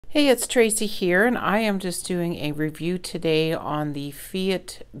Hey, it's Tracy here, and I am just doing a review today on the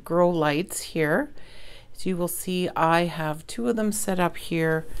Feit grow lights here. As you will see, I have two of them set up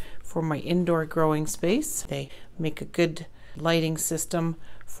here for my indoor growing space. They make a good lighting system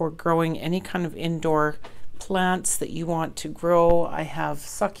for growing any kind of indoor plants that you want to grow. I have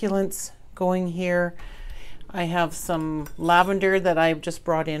succulents going here. I have some lavender that I've just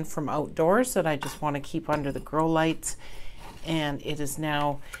brought in from outdoors that I just want to keep under the grow lights. And it is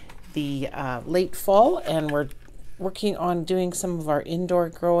now the late fall, and we're working on doing some of our indoor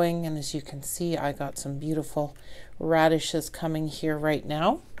growing. And as you can see, I got some beautiful radishes coming here right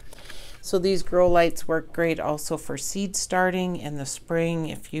now. So these grow lights work great also for seed starting in the spring.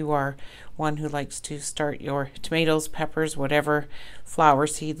 If you are one who likes to start your tomatoes, peppers, whatever flower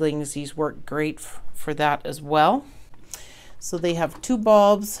seedlings, these work great for that as well. So they have two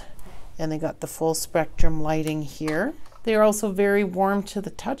bulbs and they got the full spectrum lighting here. They are also very warm to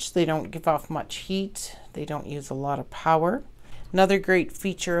the touch. They don't give off much heat. They don't use a lot of power. Another great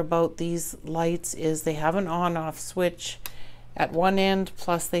feature about these lights is they have an on-off switch at one end,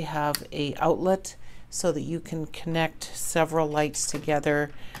 plus they have an outlet so that you can connect several lights together,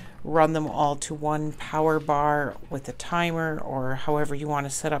 run them all to one power bar with a timer, or however you want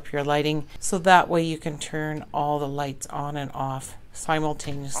to set up your lighting. So that way you can turn all the lights on and off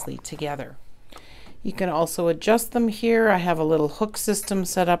simultaneously together. You can also adjust them here. I have a little hook system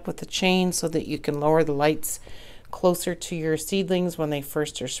set up with a chain so that you can lower the lights closer to your seedlings when they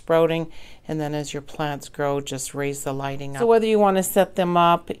first are sprouting, and then as your plants grow, just raise the lighting up. So whether you want to set them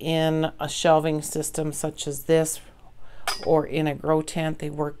up in a shelving system such as this or in a grow tent, they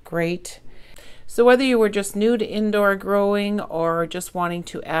work great. So whether you were just new to indoor growing or just wanting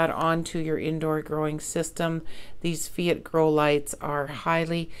to add on to your indoor growing system, these Feit grow lights are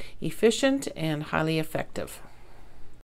highly efficient and highly effective.